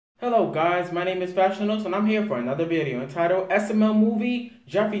Hello guys, my name is Fashionos and I'm here for another video entitled SML movie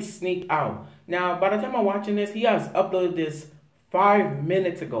Jeffy Sneak Out. Now, by the time I'm watching this, he has uploaded this 5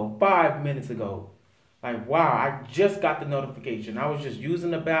 minutes ago. 5 minutes ago. Like, wow, I just got the notification. I was just using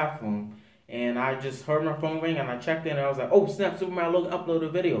the bathroom and I just heard my phone ring and I checked in and I was like, oh snap, Superman Logan uploaded a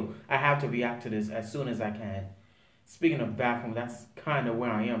video. I have to react to this as soon as I can. Speaking of bathroom, that's kind of where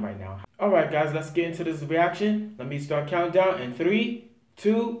I am right now. Alright guys, let's get into this reaction. Let me start counting down in 3,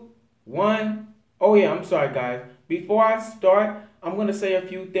 2, 1. Oh yeah, I'm sorry guys. Before I start, I'm going to say a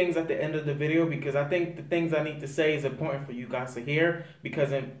few things at the end of the video because I think the things I need to say is important for you guys to hear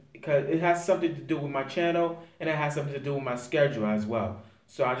because it has something to do with my channel and it has something to do with my schedule as well.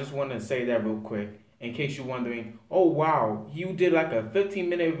 So I just want to say that real quick in case you're wondering, oh wow, you did like a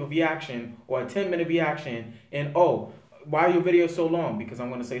 15-minute reaction or a 10-minute reaction and oh, why are your videos so long? Because I'm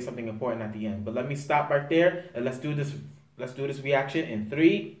going to say something important at the end. But let me stop right there and let's do this reaction in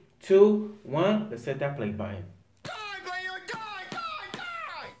 3, 2, 1. Let's hit that play button. Die, player,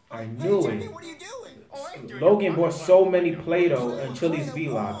 die! I knew Jeffy, it. what are you doing? Oh, Logan bought so many Play-Doh in Chili's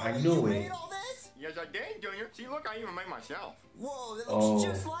vlog. I knew it. Yes, I did, Junior. See, look, I even made myself. Whoa, that looks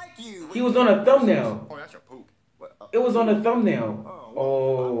just like you. He was on a thumbnail. Oh, that's a poop. It was on a thumbnail. I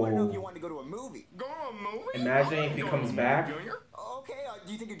want to know if you Oh. wanted to go to a movie. Go to a movie? Imagine if he Go to a comes movie, back. Junior? Okay,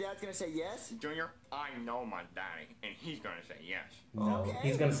 do you think your dad's going to say yes? Junior, I know my daddy, and he's going to say yes. No, Okay.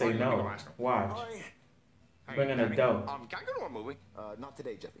 he's gonna say no. Watch. All right. Bring an Daddy, adult. can I go to a movie? Not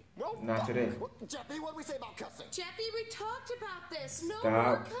today, Jeffy. Well, Not today. Jeffy, what do we say about cussing? Jeffy, we talked about this. No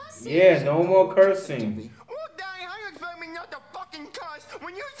more Stop. cussing. Yeah, no more cursing. Jeffy. Well, Daddy, how you expect me not to fucking cuss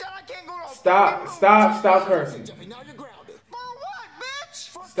when you said I can't go to a Stop cursing. Jeffy, now you're grounded. For what,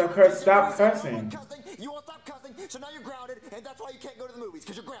 bitch? Stop cursing. You won't stop cussing, so now you're grounded, and that's why you can't go to the movies,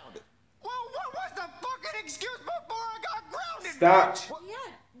 because you're grounded. Well, what was the fucking excuse before I got grounded, Stop. bitch?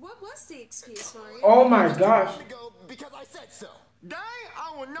 Yeah, what was the excuse, Mario? Oh my gosh. To go because I said so. Daddy,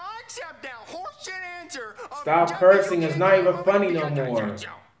 I will not accept that horseshit answer. Stop Jeffy, cursing. you It's can't not go even to a funny movie no because I more. said so.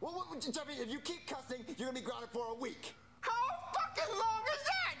 Well, Jeffy, if you keep cussing, you're going to be grounded for a week. How fucking long is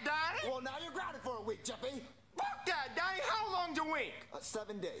that, Daddy? Well, now you're grounded for a week, Jeffy. Fuck that, Daddy. How long's a week?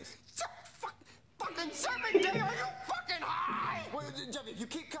 7 days. Fucking 7 days? Are you fucking high? Well, Jeffy, if you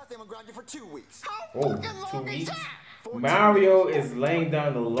keep cussing, I'm going to ground you for 2 weeks. How Oh, fucking 2 long is weeks. that? Mario is laying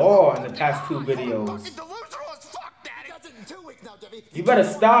down the law in the past 2 Fucking videos. delusional as fuck, Daddy. That's it in 2 weeks now, Jeffy. You better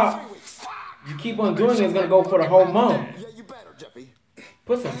stop. 3 weeks. You keep on doing it, it's gonna go for the whole month. Yeah, you better, Jeffy.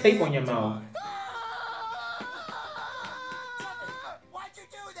 Put some tape on your mouth. Why'd you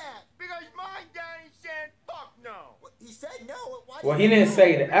do that? Because my daddy said fuck no. He said no. Why Well, he didn't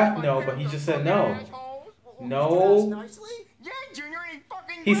say the F no, but he just said no. No. Nicely? Yeah, Junior, he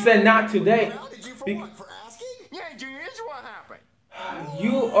fucking He said not today. Grounded you for Be- what? For asking? Yeah, Junior, this is what happened.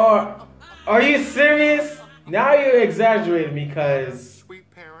 You are you serious? Now you're exaggerating because, Sweet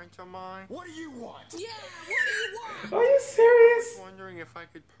parents of mine. What do you want? Yeah, what do you want? are you serious? Wondering if I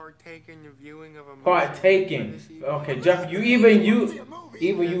could partake in the viewing of a movie. Partaking. Okay, Jeff, even you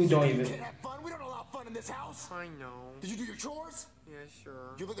don't even. Can't have fun. We don't allow fun in this house. I know. Did you do your chores? Yes,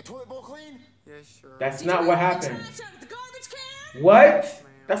 sure. Did you leave the toilet bowl clean? Yes, sure. That's not what happened. Trash out of the garbage can? What?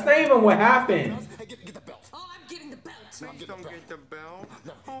 That's not even what happened. Hey, get the belt. Oh, I'm getting the belt. Please don't get the bell.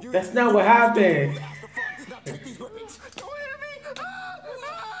 You- That's not what happened. Ask for fun. Now take these whippings. Don't hit me!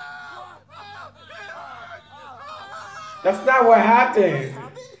 That's not what happened.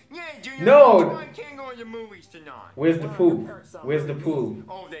 Yeah, Junior. No. I can't go to the movies tonight. Where's the proof? Where's the proof?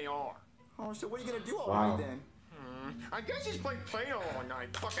 Oh, they are. Oh, so what are you gonna do all Wow. night then? I guess he's playing Play-Doh all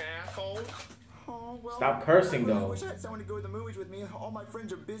night, fucking asshole. Oh, well. Stop cursing, I though. wish I had someone to go to the movies with me. All my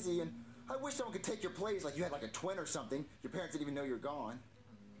friends are busy, and I wish someone could take your place, like you had like a twin or something. Your parents didn't even know you're gone.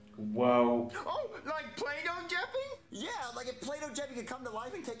 Whoa. Oh, like Play-Doh, Jeffy? Yeah, like if Play-Doh Jeffy could come to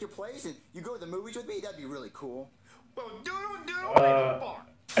life and take your place, and you go to the movies with me, that'd be really cool. Well, doodle, make a fart.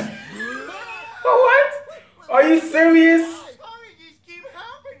 What? Are you serious? How did this keep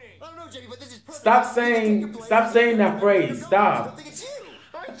happening? I don't know, Jeffy, but this is perfect. Stop saying that phrase. I Stop. think it's you.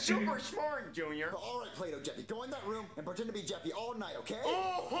 I'm super smart, Junior. All right, Play-Doh Jeffy, go in that room and pretend to be Jeffy all night, okay?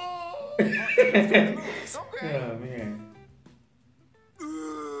 Oh, Oh okay. man.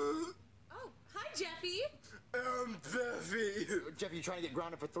 Oh, hi, Jeffy. Jeffy. Jeffy, you trying to get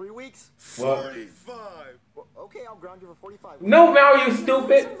grounded for 3 weeks? Well, 45. Well, okay, I'll ground you for 45. no, Mario, you It's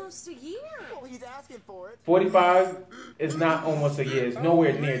stupid. almost a year. Well, he's asking for it. 45 is not almost a year. It's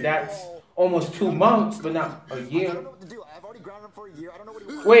nowhere near. That's almost 2 months, but not a I don't year. know what to do. I've already grounded him for a year. I don't know what he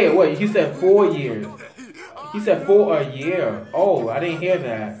wants. Wait. He said 4 years. He said for a year. Oh, I didn't hear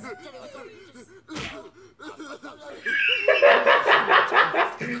that.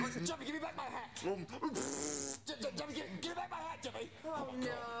 Jeffy, give me back my hat. Jeffy, give me back my hat, Jeffy. Oh no.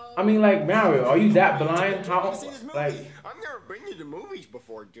 I mean, like, Mario, are you that blind? How, I've seen this movie. like... I've never been to the movies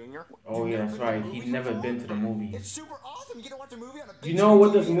before, Junior. Oh, yeah, that's right. He's never been to the It's movies. super awesome. You get to watch a movie on a big You know what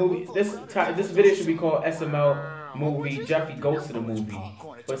screen this TV in a movie... room full of This crowded this people. video should be called SML Movie Jeffy Goes to the Movie.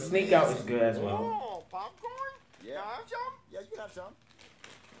 But Sneak Out is good as well. Oh, popcorn? Yeah. Can I have some? Yeah, you can have some.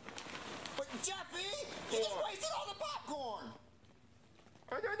 But Jeffy, you just wasted all the popcorn.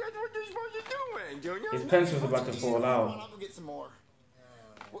 I thought that's what you're supposed to do, man, Junior. His pencil's about to fall I'll out. go get some more.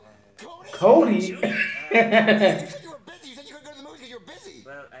 Cody? Cody? You said you were busy. You said you couldn't go to the movies because you were busy.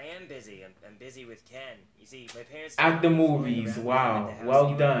 Well, I am busy. I'm busy with Ken. You see, my parents... At the movies. Wow.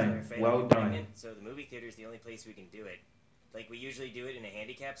 Well done. Well done. Pregnant, so the movie theater is the only place we can do it. Like, we usually do it in a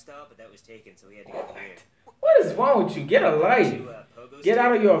handicap stall, but that was taken, so we had to go here. What is wrong with you? Get a life. Get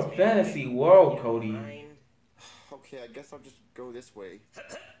out of your fantasy world, Cody. Okay, I guess I'll just go this way.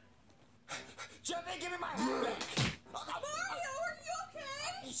 Jeffy, give me my hat back. Mario, are you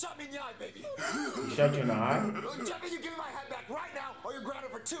okay? You shot me in the eye, baby. He shot you in the eye? Jeffy, you give me my hat back right now, or you're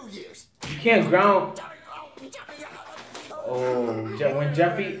grounded for 2 years. You can't ground... Jeffy, Jeffy, Oh, when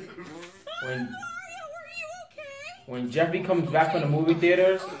Jeffy... Mario, are you okay? When Jeffy comes back from the movie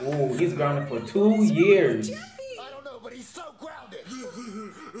theaters, oh, he's grounded for 2 years. Jeffy. I don't know, but he's so grounded.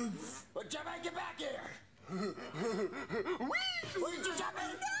 But Jeffy, get back here. What did you, Jeffy?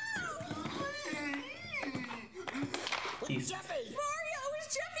 He's... Jeffy! Mario, is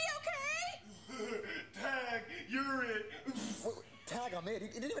Jeffy okay? Tag, you're it. Tag, I'm in. He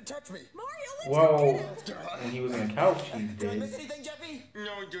didn't even touch me. Mario, let's Whoa. go get him. When he was on the couch, he Did I miss did. anything, Jeffy?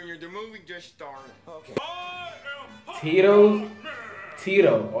 No, Junior, the movie just started. Okay.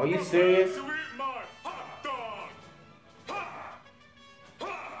 Tito, are you serious?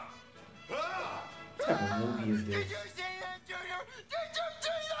 What type of movie is Did this? you see that, Junior? Did you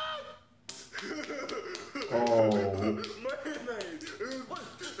see that? Oh. Mayonnaise.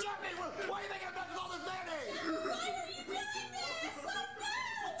 Jeffy, why are you making a mess with all this mayonnaise? Why are you doing this? So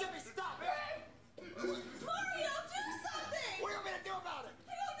bad. Jeffy, stop it! Mario, do something. What do you want me to do about it?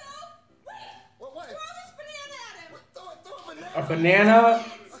 I don't know. Wait. What? Throw this banana at him. Throw a banana. A banana?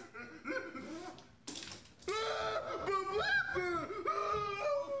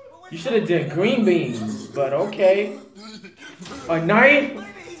 You should have did green beans, but okay. A knife? Baby,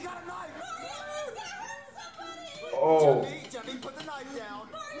 he's got a knife. Mario, he's gonna hurt somebody. Oh. Jeffy, put the knife down.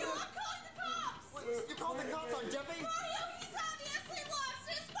 Mario, I'm calling the cops. You called the cops on Jeffy? Mario, he's obviously lost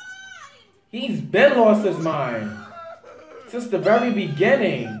his mind. He's been lost his mind. Since the very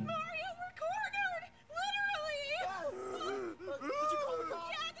beginning. Mario, we're cornered. Literally. Did you call the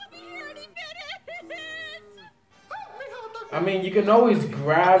cops? Yeah, they'll be here any minute. I mean, you can always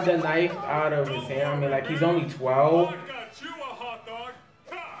grab the knife out of his hand. I mean, like, he's only 12. I got you a hot dog.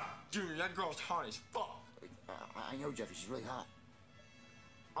 Junior, that girl's hot as fuck. I know, Jeffy. She's really hot.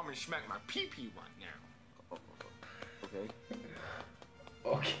 I'm gonna smack my pee-pee right now. Okay.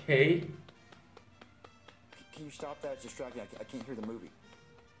 Okay. Can you stop that? It's distracting. I can't hear the movie.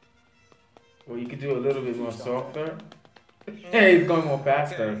 Well, you could do a little bit more softer. Hey, he's going more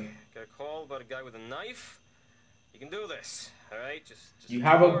faster. Okay. Got a call about a guy with a knife. You can do this, all right? Just You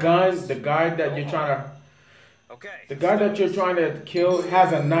have a gun. The guy that you're trying to... Okay. The guy that you're trying to kill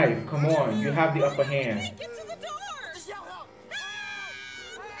has a knife. Come on. You have the upper hand. Get to the door. Just yell help!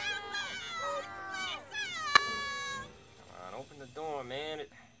 Come on, open the door, man.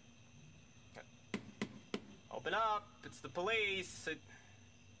 Open up. It's the police.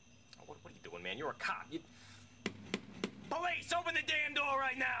 What are you doing, man? You're a cop. Police, open the damn door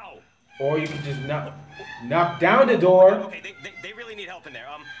right now. Or you can just knock down the door. Okay, they really need help in there.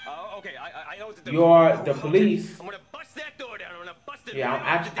 Okay, I know what to do. You are the police. I'm gonna bust that door down. I'm gonna bust it. Yeah,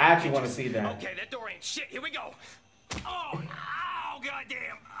 I actually want to see that. Okay, that door ain't shit. Here we go. Oh,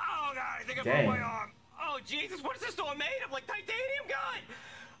 goddamn. Oh, God, I think I Dang. broke my arm. Oh, Jesus, what is this door made of? Like titanium, God?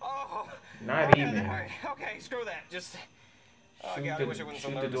 Oh. Not okay, even. all right, okay, screw that. Just. Oh, Shoot God, I wish I the, wasn't so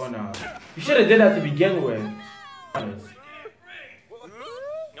shoot the nervous. doorknob. You should have did that to begin with. Honest.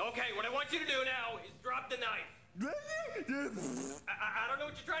 Okay, what I want you to do now is drop the knife. I don't know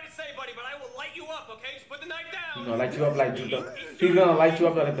what you're trying to say, buddy, but I will light you up, okay? Just put the knife down. He's gonna light you up like he's gonna light you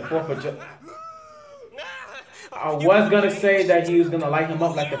up like the 4th of July. I was gonna say that he was gonna light him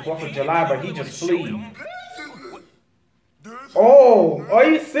up like the 4th of July, but he just flee. Oh, are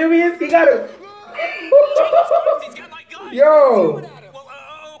you serious? He got it. He's got my gun. Yo, Well,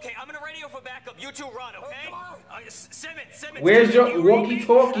 okay, I'm gonna radio for backup. You two run, okay? Simmons. where's your you read me?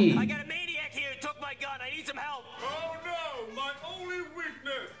 walkie-talkie? I got a maniac here who took my gun. I need some help. Oh no, my only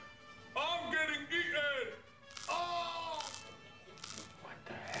weakness. I'm getting eaten. Oh! What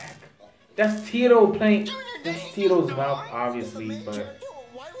the That's Tito playing. That's Tito's mouth, obviously, but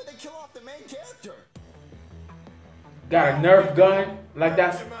Why would they kill off the main character? got a Nerf gun. Like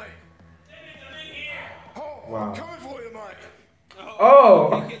that's. Mate. Oh, Wow. I'm coming for you, mate.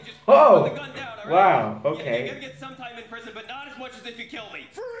 Oh. Just Oh. put the gun down, all right? Wow. You're Okay. gonna get some time in prison, but not as much as if you kill me.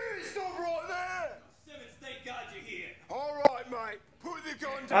 Freeze! Stop right there! Simmons, thank God you're here. All right, mate. Put the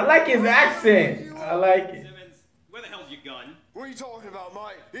gun down. I like his accent. I like it. Simmons, where the hell's your gun? What are you talking about,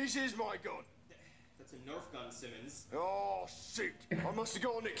 mate? This is my gun. That's a Nerf gun, Simmons. Oh, shit. I must have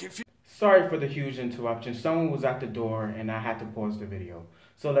gotten it confused. Sorry for the huge interruption. Someone was at the door and I had to pause the video.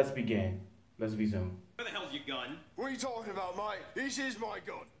 So let's begin. Let's resume. Where the hell's your gun? What are you talking about, mate? This is my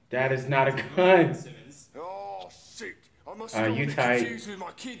gun. That is not a gun. Simmons. Oh, shit. I must have You gotten it tight. confused with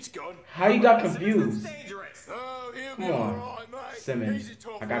my kid's gun. How you got confused? Dangerous. Oh, he'll Come be on. all right, mate. Simmons. He's a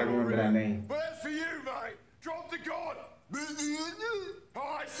tough I gotta little remember that rig. name. But as for you, mate, drop the gun.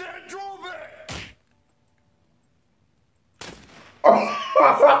 I said drop it.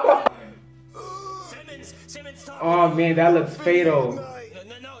 Simmons, stop. Oh man, that looks fatal. No.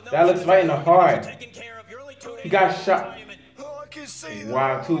 That looks right in the heart. Taken care of. You're only 2 days He got out of shot. retirement. Oh, I can see that.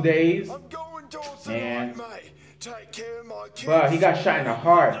 Wow, 2 days. I'm going towards the Man. light, mate. Take care of my kids. But he got shot in the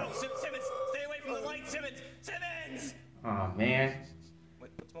heart. No, Simmons, stay away from the light, Simmons. Simmons. Oh man, What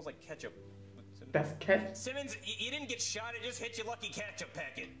smells like ketchup? that's catch. Simmons, you didn't get shot. It just hit your lucky ketchup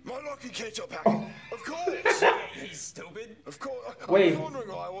packet. My lucky ketchup packet. Of course. Yeah, he's stupid. Of course. I Wait. was wondering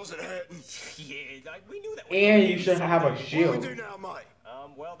why I wasn't hurting. Yeah, we knew that. And you should have a What do we shield. do now, mate?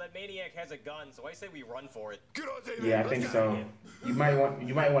 Well, that maniac has a gun, so I say we run for it. Good idea, Yeah, I mate. think Let's so. go.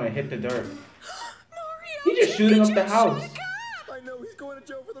 You might want to hit the dirt. Mario, He just shooting up the house. I know he's going to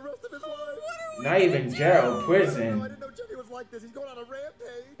jail for the rest of his life. Not even jail, No, I prison. didn't know Jeffy was like this. He's going on a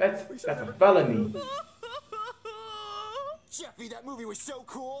rampage. We That's should've a never- felony. Jeffy, that movie was so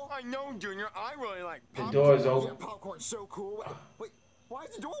cool. I know, Junior. I really like The popcorn. door's Yeah, open. popcorn's so cool. Wait, why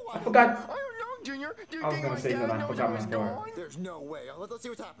is the door I wide? forgot. I don't know, Junior. Do you I was think gonna my say dad something. I knows forgot I my was door. gone? There's no way. Let's see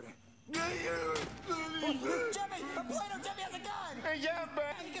what's happening. Jeffy, a Play-Doh Jeffy has a gun. Yeah,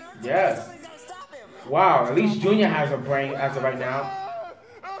 man. He can hurt somebody. Yes. Somebody's got to stop him. Wow, at least Junior has a brain as of right now.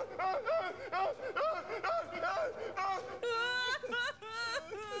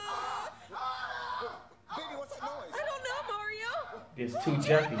 Baby, what's that noise? I don't know, Mario. There's 2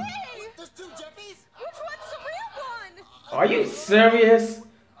 Jeffy. Hey, There's 2 Jeffys. which one's the real one? Are you serious?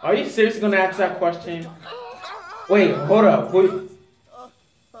 Are you seriously gonna ask that question? Wait, hold up. Wait.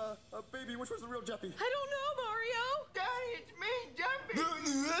 Baby, which one's the real Jeffy? I don't know, Mario. Daddy, it's me, Jeffy.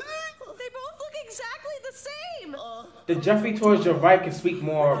 They both look exactly the same. The Jeffy towards your right can speak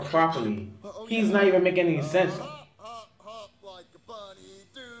more properly. He's not even making any sense. Hop, hop like a bunny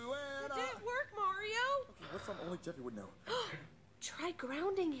doing. Did it work, Mario? What's something only Jeffy would know? Try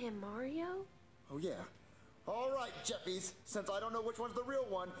grounding him, Mario. Oh, yeah. All right, Jeffies. Since I don't know which one's the real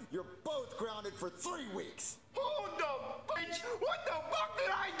one, you're both grounded for 3 weeks. Hold the bitch! What the fuck did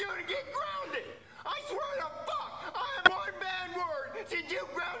I do to get grounded? I swear to fuck, I have one bad word since you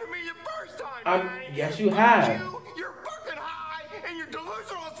grounded me the first time, man. Yes, you Fuck have. you're fucking high, and you're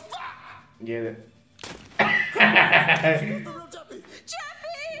delusional as fuck. Yeah. The real Jeffy.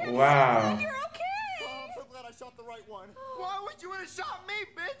 Jeffy! Wow. You're okay. Oh, I'm so glad I shot the right one. Why would you have shot me,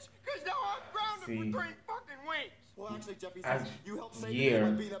 bitch? Because now I'm grounded See. for 3 fucking weeks. Well, actually, Jeffy, As since you helped save year.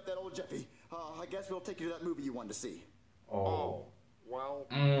 me by beating up that old Jeffy, I guess we'll take you to that movie you wanted to see. Oh. Well,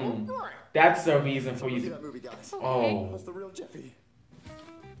 Mm. That's the reason for See you that to. movie, guys. Oh. That's the real Jeffy.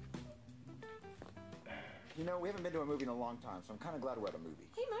 You know, we haven't been to a movie in a long time, so I'm kind of glad we're at a movie.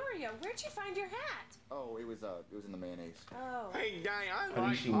 Hey, Mario, where'd you find your hat? Oh, it was in the mayonnaise. Oh. hey, Daddy, I At like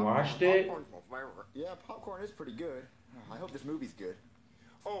least you popcorn. washed it. Popcorn's my favorite. Yeah, popcorn is pretty good. I hope this movie's good.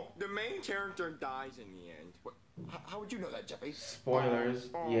 Oh, the main character dies in the end. What? How would you know that, Jeffy? Spoilers.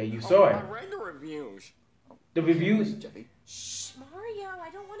 Oh, Yeah, you saw I it. read the reviews. The reviews. Jeffy. Shh, Mario, I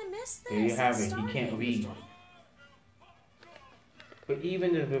don't want to miss this. There you have It's it. He can't starting. read. But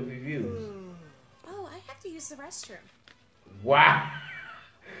even the reviews. Oh, I have to use the restroom. Wow.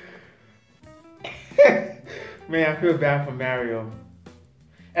 Man, I feel bad for Mario.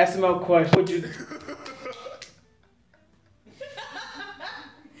 SML question. Would you?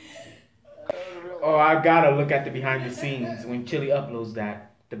 Oh, I gotta look at the behind the scenes when Chili uploads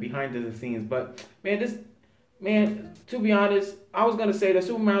that. The behind the scenes. But man, to be honest, I was gonna say that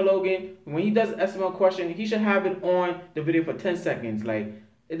Super Mario Logan, when he does SML question, he should have it on the video for 10 seconds. Like,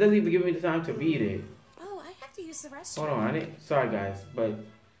 it doesn't even give me the time to read it. Oh, I have to use the restroom. Hold on, I didn't. Sorry, guys, but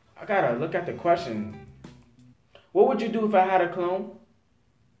I gotta look at the question. What would you do if I had a clone?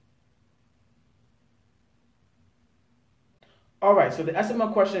 All right, so the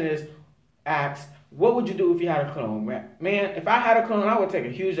SML question is, asks, what would you do if you had a clone? Man, if I had a clone, I would take a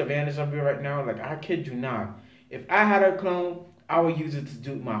huge advantage of it right now. Like, I kid you not. If I had a clone, I would use it to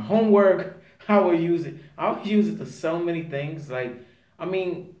do my homework. I would use it to so many things. Like, I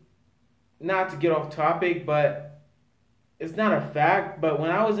mean, not to get off topic, but it's not a fact. But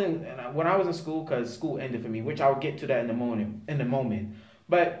when I was in school, because school ended for me, which I'll get to that in the moment.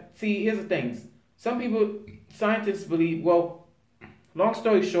 But see, here's the things. Some people, scientists believe. Well, long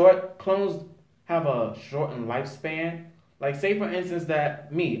story short, clones have a shortened lifespan. Like, say for instance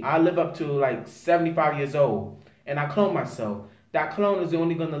that I live up to like 75 years old, and I clone myself. That clone is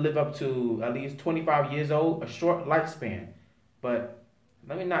only going to live up to at least 25 years old, a short lifespan. But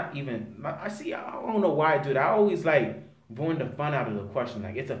let me not even. I don't know why I do that. I always like ruin the fun out of the question.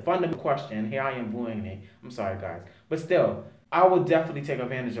 Like, it's a fundamental question. Here I am ruining it. I'm sorry, guys. But still, I would definitely take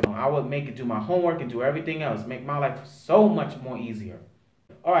advantage of it. I would make it do my homework and do everything else. Make my life so much more easier.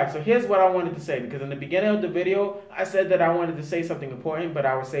 Alright, so here's what I wanted to say, because in the beginning of the video, I said that I wanted to say something important, but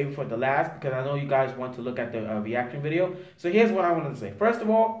I would save it for the last, because I know you guys want to look at the reaction video. So here's what I wanted to say. First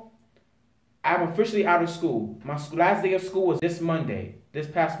of all, I'm officially out of school. My last day of school was this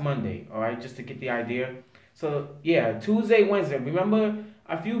past Monday, alright, just to get the idea. So yeah, Tuesday, Wednesday. Remember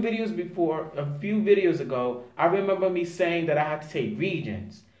a few videos ago, I remember me saying that I had to take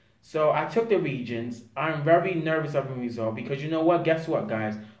Regents. So I took the Regents. I'm very nervous of the result because you know what? Guess what,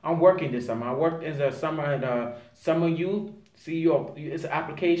 guys? I'm working this summer. I worked as a summer youth. See, it's an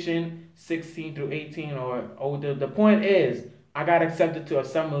application 16 through 18 or older. The point is, I got accepted to a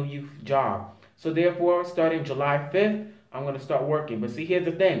summer youth job. So therefore, starting July 5th, I'm going to start working. But see, here's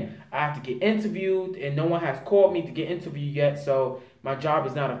the thing. I have to get interviewed, and no one has called me to get interviewed yet. So my job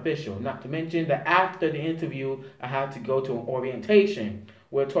is not official. Not to mention that after the interview, I have to go to an orientation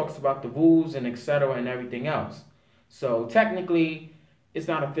where it talks about the rules and etc. and everything else. So technically, it's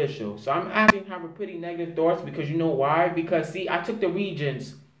not official. So I'm actually having pretty negative thoughts because you know why? Because see, I took the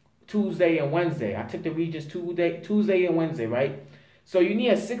Regents Tuesday and Wednesday. I took the Regents Tuesday and Wednesday, right? So you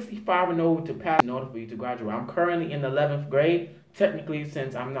need a 65 and over to pass in order for you to graduate. I'm currently in the 11th grade. Technically,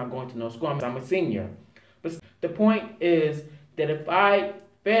 since I'm not going to no school, I'm a senior. But the point is that if I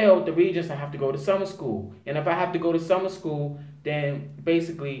fail the Regents, I have to go to summer school. And if I have to go to summer school, then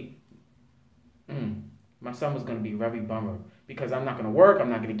basically, my summer's going to be very bummer. Because I'm not going to work. I'm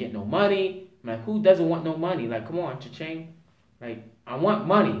not going to get no money. I'm like, who doesn't want no money? Like, come on, cha-ching. Like, I want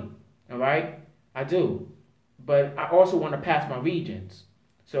money. All right? I do. But I also want to pass my Regents.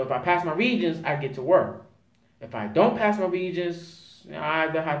 So if I pass my Regents, I get to work. If I don't pass my Regents, I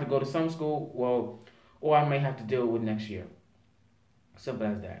either have to go to some school, or I may have to deal with next year. Simple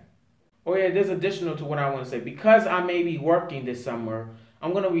as that. Oh yeah, there's additional to what I want to say. Because I may be working this summer,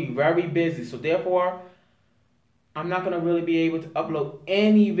 I'm going to be very busy. So therefore, I'm not going to really be able to upload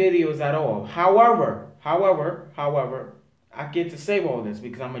any videos at all. However, I get to save all this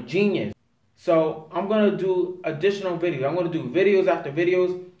because I'm a genius. So I'm going to do additional videos. I'm going to do videos after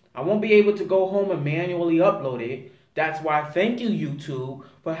videos. I won't be able to go home and manually upload it. That's why thank you, YouTube,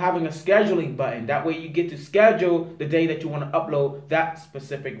 for having a scheduling button. That way you get to schedule the day that you want to upload that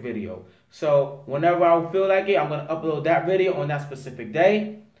specific video. So whenever I feel like it, I'm going to upload that video on that specific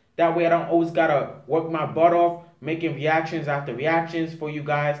day. That way I don't always got to work my butt off making reactions after reactions for you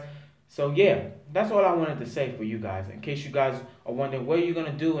guys. So yeah, that's all I wanted to say for you guys. In case you guys are wondering what you're going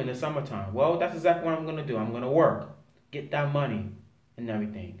to do in the summertime. Well, that's exactly what I'm going to do. I'm going to work, get that money and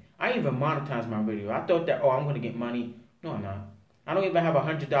everything. I even monetize my video. I thought that, I'm going to get money. No, I'm not. I don't even have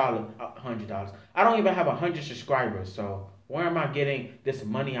 $100. I don't even have 100 subscribers. So where am I getting this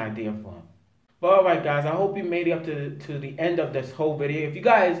money idea from? But alright guys, I hope you made it up to the end of this whole video. If you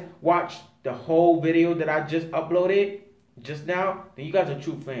guys watched the whole video that I just uploaded just now, then you guys are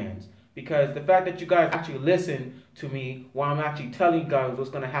true fans. Because the fact that you guys actually listen to me while I'm actually telling you guys what's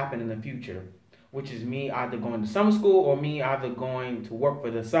going to happen in the future, which is me either going to summer school or me either going to work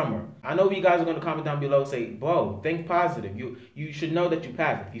for the summer. I know you guys are going to comment down below and say, bro, think positive. You should know that you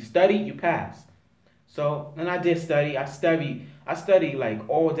pass. If you study, you pass. So, and I did study. I study like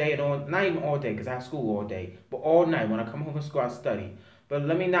all day and all, not even all day because I have school all day, but all night. When I come home from school, I study. But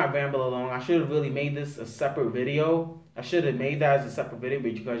let me not ramble along. I should have really made this a separate video. I should have made that as a separate video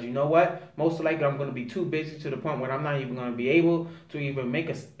because you know what? Most likely I'm going to be too busy to the point where I'm not even going to be able to even make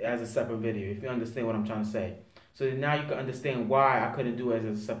it as a separate video, if you understand what I'm trying to say. So now you can understand why I couldn't do it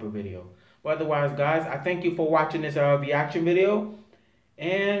as a separate video. But otherwise, guys, I thank you for watching this reaction video.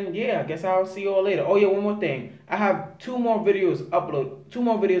 And yeah, I guess I'll see you all later. Oh yeah, one more thing. I have two more videos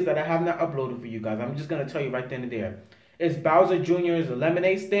that I have not uploaded for you guys. I'm just going to tell you right then and there. It's Bowser Jr.'s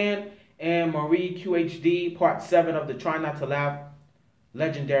Lemonade Stand and Marie QHD Part 7 of the Try Not to Laugh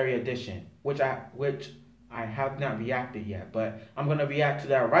Legendary Edition, which I have not reacted yet, but I'm gonna react to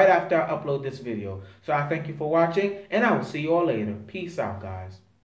that right after I upload this video. So I thank you for watching, and I will see you all later. Peace out, guys.